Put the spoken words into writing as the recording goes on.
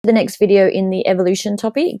The next video in the evolution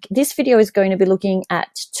topic. This video is going to be looking at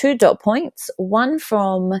 2 dot points, one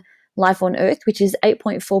from Life on Earth, which is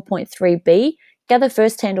 8.4.3b, gather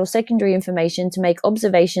first-hand or secondary information to make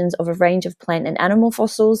observations of a range of plant and animal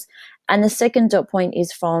fossils, and the second dot point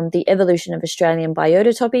is from the Evolution of Australian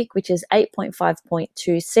Biota topic, which is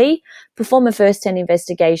 8.5.2c, perform a first-hand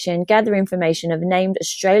investigation, gather information of named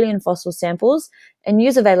Australian fossil samples, and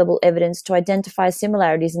use available evidence to identify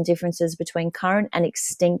similarities and differences between current and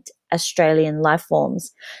extinct Australian life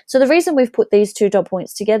forms. So the reason we've put these 2 dot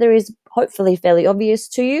points together is hopefully fairly obvious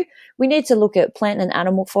to you. We need to look at plant and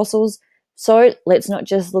animal fossils, so let's not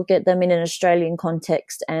just look at them in an Australian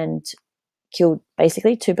context and kill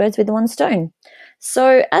basically 2 birds with 1 stone.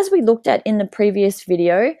 So as we looked at in the previous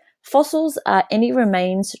video, fossils are any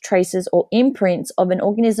remains, traces, or imprints of an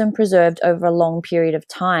organism preserved over a long period of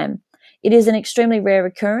time. It is an extremely rare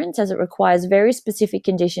occurrence as it requires very specific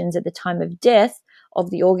conditions at the time of death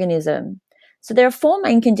of the organism. So there are 4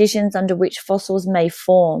 main conditions under which fossils may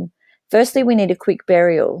form. Firstly, we need a quick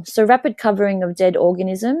burial. So rapid covering of dead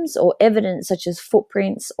organisms or evidence such as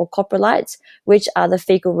footprints or coprolites, which are the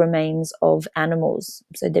fecal remains of animals,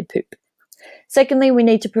 so their poop. Secondly, we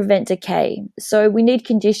need to prevent decay. So we need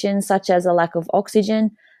conditions such as a lack of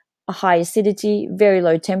oxygen, a high acidity, very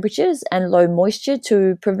low temperatures, and low moisture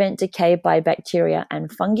to prevent decay by bacteria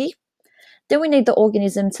and fungi. Then we need the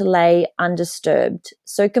organism to lay undisturbed,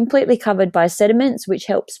 so completely covered by sediments, which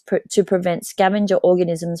helps to prevent scavenger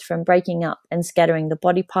organisms from breaking up and scattering the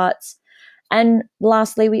body parts. And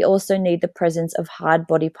lastly, we also need the presence of hard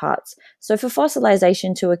body parts. So for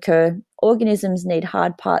fossilization to occur, organisms need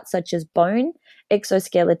hard parts such as bone,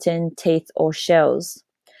 exoskeleton, teeth, or shells.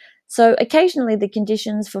 So occasionally the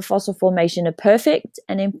conditions for fossil formation are perfect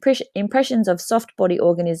and impressions of soft body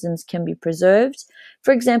organisms can be preserved.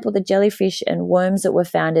 For example, the jellyfish and worms that were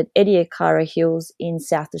found at Ediacara Hills in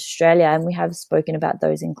South Australia, and we have spoken about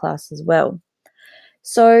those in class as well.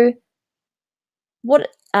 So what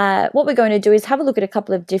we're going to do is have a look at a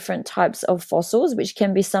couple of different types of fossils, which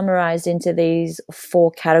can be summarized into these 4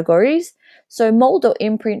 categories. So mold or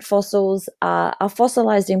imprint fossils are a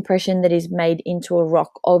fossilized impression that is made into a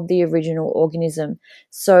rock of the original organism.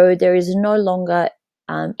 So there is no longer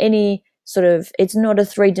it's not a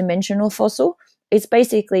 3-dimensional fossil. It's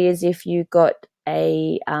basically as if you got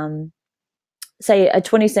say a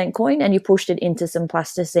 20-cent coin and you pushed it into some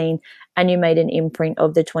plasticine and you made an imprint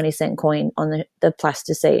of the 20-cent coin on the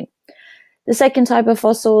plasticine. The second type of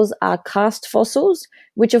fossils are cast fossils,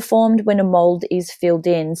 which are formed when a mold is filled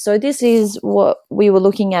in. So this is what we were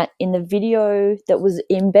looking at in the video that was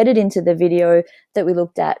embedded into the video that we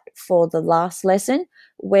looked at for the last lesson,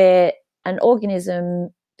 where an organism,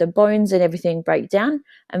 the bones and everything break down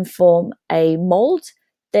and form a mold.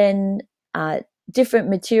 Then different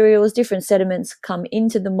materials, different sediments come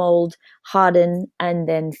into the mold, harden, and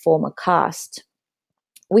then form a cast.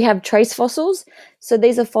 We have trace fossils. So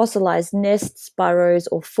these are fossilized nests, burrows,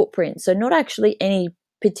 or footprints. So not actually any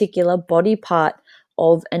particular body part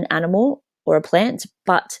of an animal or a plant,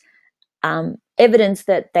 but evidence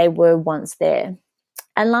that they were once there.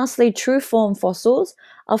 And lastly, true form fossils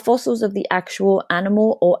are fossils of the actual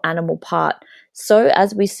animal or animal part. So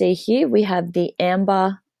as we see here, we have the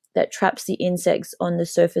amber that traps the insects on the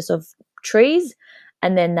surface of trees,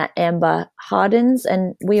 and then that amber hardens.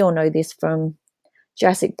 And we all know this from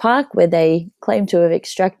Jurassic Park, where they claim to have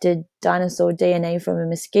extracted dinosaur DNA from a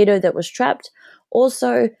mosquito that was trapped.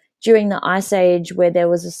 Also, during the Ice Age, where there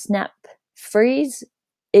was a snap freeze,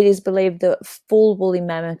 it is believed that full woolly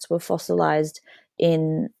mammoths were fossilized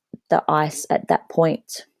in the ice at that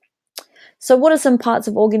point. So what are some parts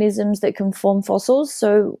of organisms that can form fossils?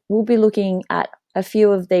 So we'll be looking at a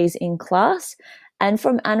few of these in class. And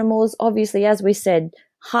from animals, obviously, as we said,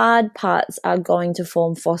 hard parts are going to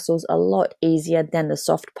form fossils a lot easier than the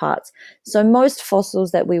soft parts. So most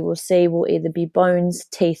fossils that we will see will either be bones,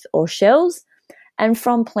 teeth, or shells. And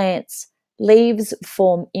from plants, leaves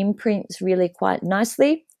form imprints really quite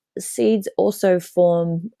nicely. Seeds also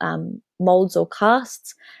form molds or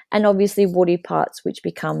casts, and obviously woody parts which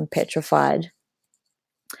become petrified.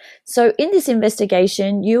 So in this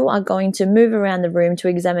investigation, you are going to move around the room to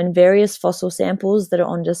examine various fossil samples that are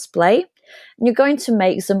on display. And you're going to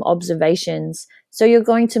make some observations. So you're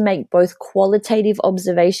going to make both qualitative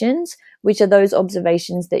observations, which are those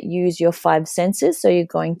observations that use your 5 senses. So you're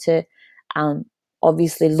going to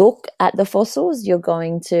obviously look at the fossils, you're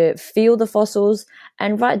going to feel the fossils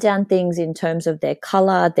and write down things in terms of their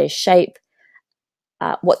color, their shape,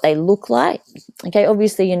 what they look like. Okay,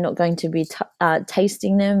 obviously you're not going to be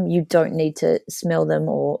tasting them. You don't need to smell them,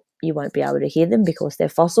 or you won't be able to hear them because they're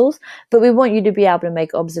fossils. But we want you to be able to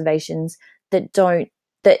make observations that don't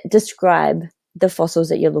that describe the fossils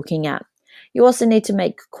that you're looking at. You also need to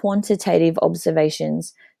make quantitative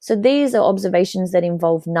observations. So these are observations that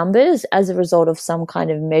involve numbers as a result of some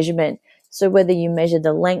kind of measurement. So whether you measure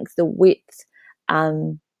the length, the width,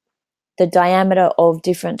 the diameter of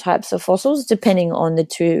different types of fossils, depending on the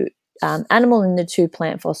two animal and the two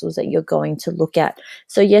plant fossils that you're going to look at.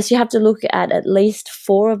 So yes, you have to look at least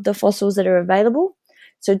 4 of the fossils that are available.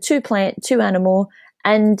 So 2 plant, 2 animal,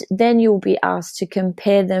 and then you'll be asked to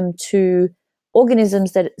compare them to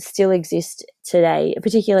organisms that still exist today,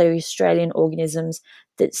 particularly Australian organisms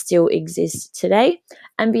that still exist today,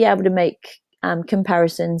 and be able to make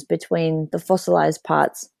comparisons between the fossilized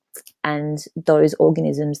parts and those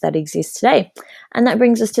organisms that exist today. And that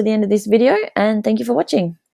brings us to the end of this video, and thank you for watching.